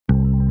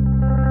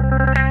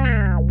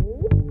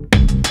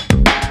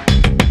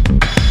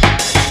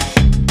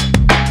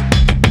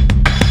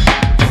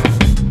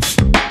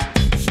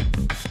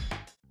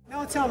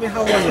me,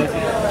 how was it?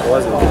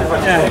 Was it?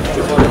 Yeah.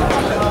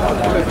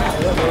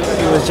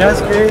 It was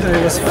just great, or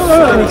it was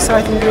fucking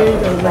exciting great,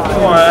 or like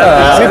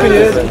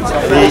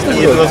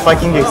It was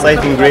fucking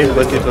exciting great,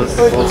 but it was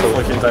also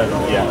fucking tiring.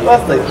 Yeah.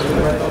 Last night.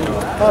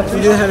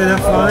 You didn't have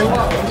enough wine?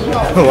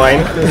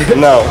 Wine?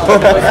 No.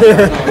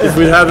 If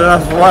we had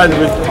enough wine,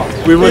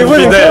 we wouldn't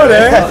be there. Go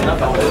there.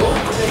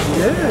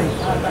 Yeah.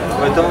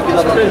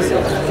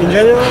 In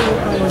general,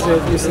 how was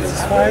it? You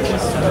satisfied?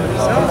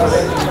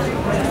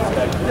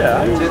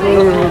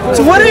 Yeah.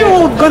 So what are you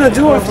all gonna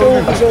do after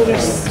all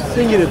this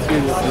thingy that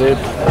you did?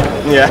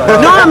 Yeah.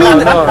 No, I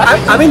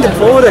mean the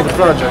product.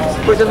 Product,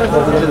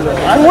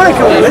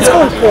 let's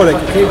call it product,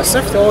 okay? Because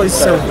after all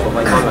it's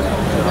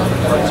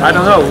I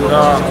don't know.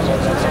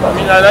 I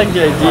mean, I like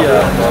the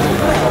idea,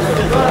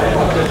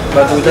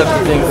 but we have to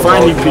think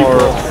finding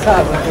people.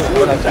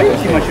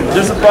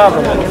 There's a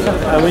problem,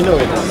 and we know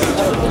it.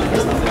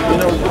 You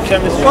know,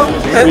 chemistry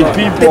with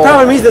people. The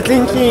problem is that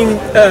linking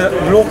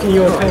blocking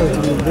your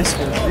account in this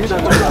one.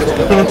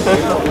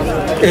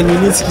 And you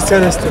need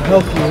Skisanas to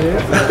help you here.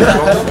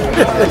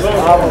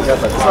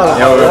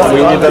 Yeah,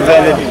 we need a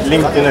valid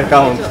LinkedIn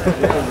account.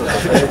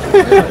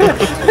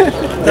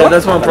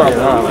 That's one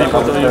problem.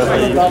 People don't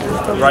usually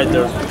write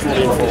their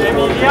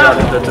info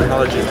regarding the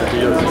technologies that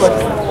they use in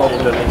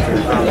the LinkedIn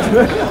account.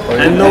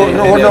 And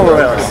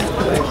nowhere else.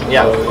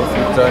 Yeah.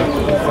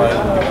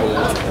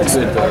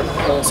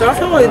 So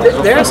after all,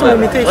 there are some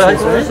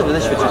limitations, right?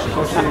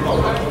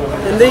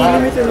 And they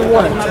limit in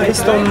what?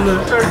 Based on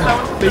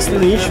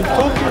the issue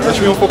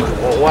topic?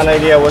 One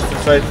idea was to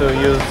try to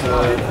use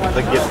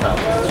the GitHub,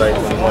 try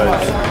to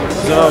merge.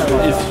 So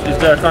if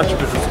there are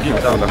contributors to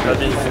GitHub, that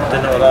means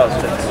they know a lot of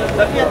things.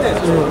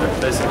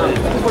 Basically,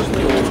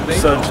 you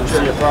search and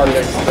see a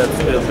project that's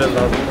built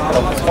on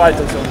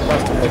Python, so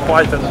customer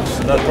Python,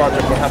 that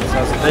project perhaps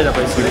has a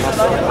database, so you must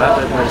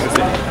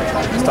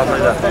have stuff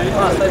like that.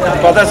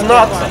 But that's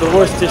not the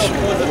worst issue.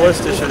 The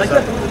worst issue is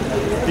that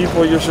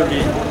people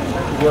usually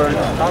work,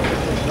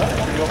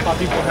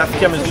 people have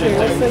chemistry,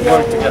 they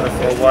work together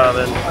for a while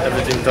and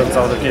everything turns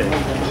out okay.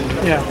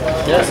 Yeah.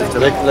 Yes,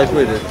 like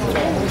we did.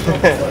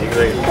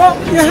 Exactly. Well,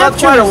 you It's have not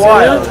quite a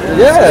while.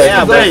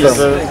 Yeah, Days,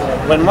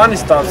 when money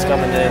starts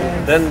coming in,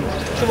 then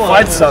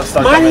fights start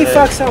money coming in.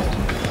 fucks up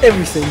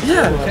everything.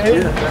 Yeah,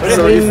 Okay? yeah.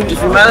 So if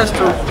you manage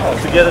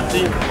to get a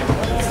team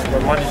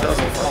where money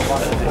doesn't fuck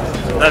up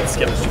anything, that's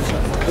chemistry.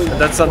 And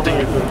that's something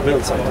you could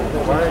build something.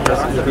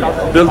 You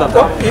could build on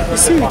top. You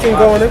see, you can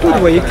go in a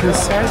good way. You can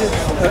start it,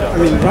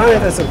 run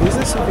it as a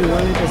business, you can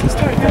run it as a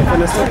startup.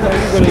 And a startup,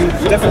 you're going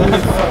to definitely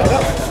fuck it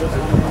up.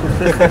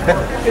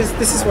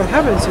 This is what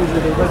happens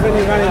usually, but when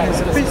you run it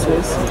as a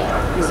business,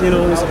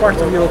 it's part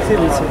of your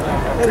activity,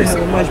 then you have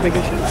a much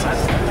bigger chance.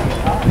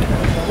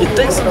 It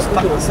takes some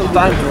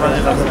time to run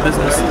it as a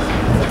business.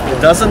 It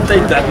doesn't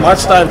take that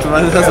much time to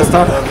run it as a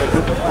startup.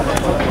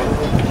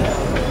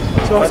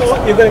 So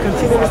you're going to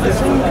continue with this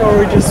thing,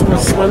 or just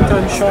was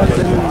one-time shot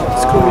and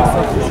screw it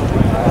for this?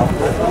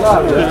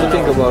 We have to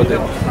think about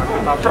it.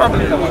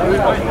 Probably.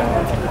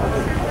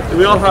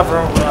 We all have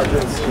our own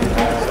projects.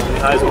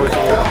 Guys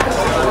working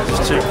with this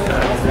chick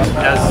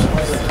as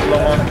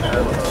Loma,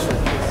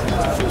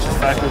 which is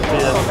faculty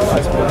and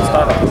a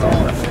startup.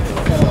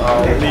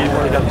 We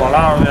work at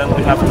Bolarian,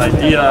 we have an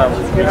idea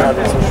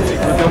regarding social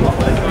security.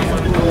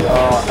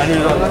 And we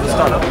run the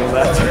startup on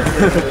that.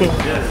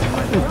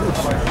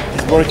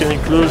 He's working in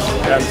Cluj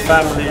and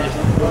family.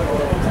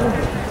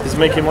 He's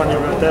making money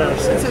right there.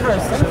 So. It's a hard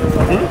stuff.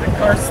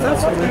 Hard stuff.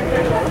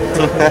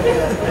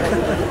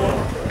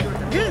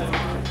 Good.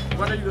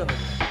 What are you gonna do?